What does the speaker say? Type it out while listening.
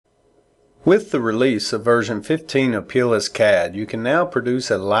With the release of version 15 of PLS-CADD, you can now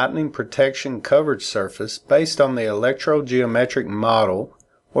produce a lightning protection coverage surface based on the electrogeometric model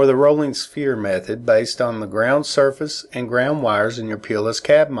or the rolling sphere method based on the ground surface and ground wires in your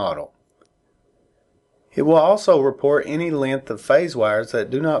PLS-CADD model. It will also report any length of phase wires that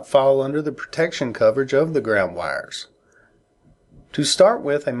do not fall under the protection coverage of the ground wires. To start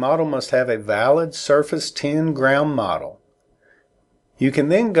with, a model must have a valid Surface 10 ground model. You can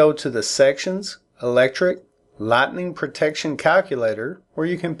then go to the Sections, Electric, Lightning Protection Calculator, where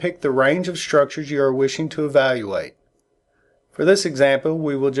you can pick the range of structures you are wishing to evaluate. For this example,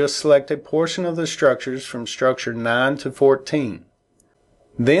 we will just select a portion of the structures from structure 9 to 14.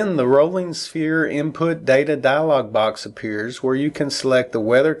 Then the rolling sphere input data dialog box appears where you can select the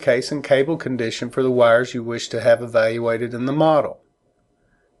weather case and cable condition for the wires you wish to have evaluated in the model.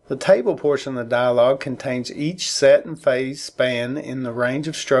 The table portion of the dialog contains each set and phase span in the range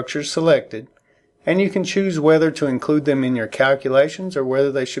of structures selected, and you can choose whether to include them in your calculations or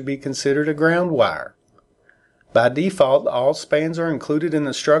whether they should be considered a ground wire. By default, all spans are included in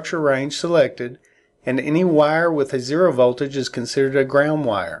the structure range selected, and any wire with a zero voltage is considered a ground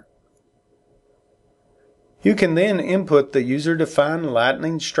wire. You can then input the user-defined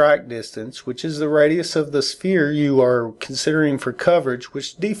lightning strike distance, which is the radius of the sphere you are considering for coverage,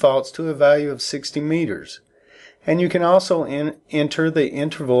 which defaults to a value of 60 meters. And you can also enter the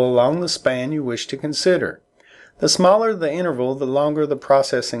interval along the span you wish to consider. The smaller the interval, the longer the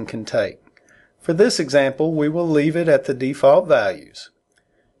processing can take. For this example, we will leave it at the default values.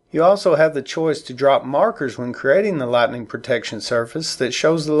 You also have the choice to drop markers when creating the lightning protection surface that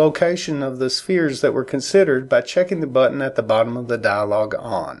shows the location of the spheres that were considered by checking the button at the bottom of the dialog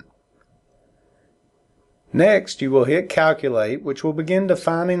on. Next, you will hit Calculate, which will begin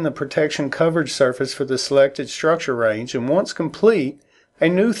defining the protection coverage surface for the selected structure range, and once complete, a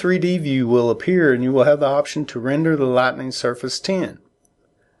new 3D view will appear and you will have the option to render the lightning surface 10.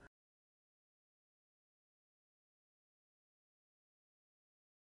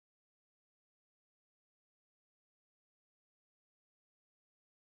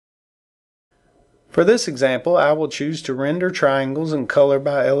 For this example, I will choose to render triangles and color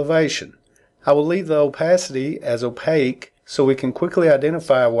by elevation. I will leave the opacity as opaque so we can quickly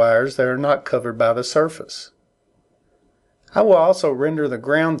identify wires that are not covered by the surface. I will also render the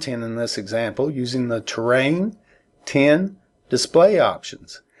ground 10 in this example using the Terrain, 10, Display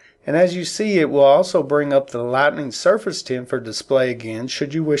options. And as you see, it will also bring up the lightning surface 10 for display again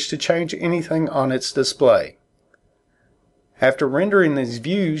should you wish to change anything on its display. After rendering these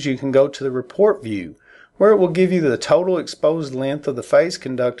views, you can go to the Report view, where it will give you the total exposed length of the phase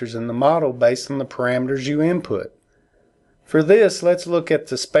conductors in the model based on the parameters you input. For this, let's look at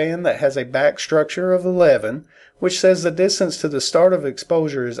the span that has a back structure of 11, which says the distance to the start of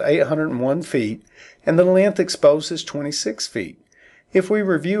exposure is 801 feet, and the length exposed is 26 feet. If we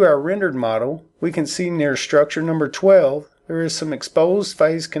review our rendered model, we can see near structure number 12, there is some exposed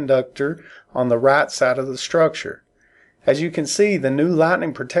phase conductor on the right side of the structure. As you can see, the new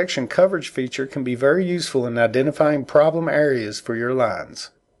lightning protection coverage feature can be very useful in identifying problem areas for your lines.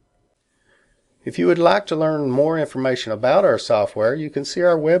 If you would like to learn more information about our software, you can see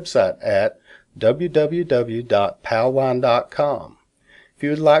our website at www.palline.com. If you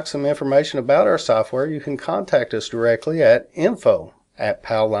would like some information about our software, you can contact us directly at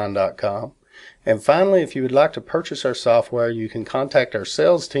info@palline.com. And finally, if you would like to purchase our software, you can contact our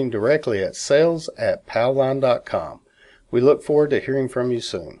sales team directly at sales@palline.com. We look forward to hearing from you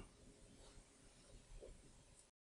soon.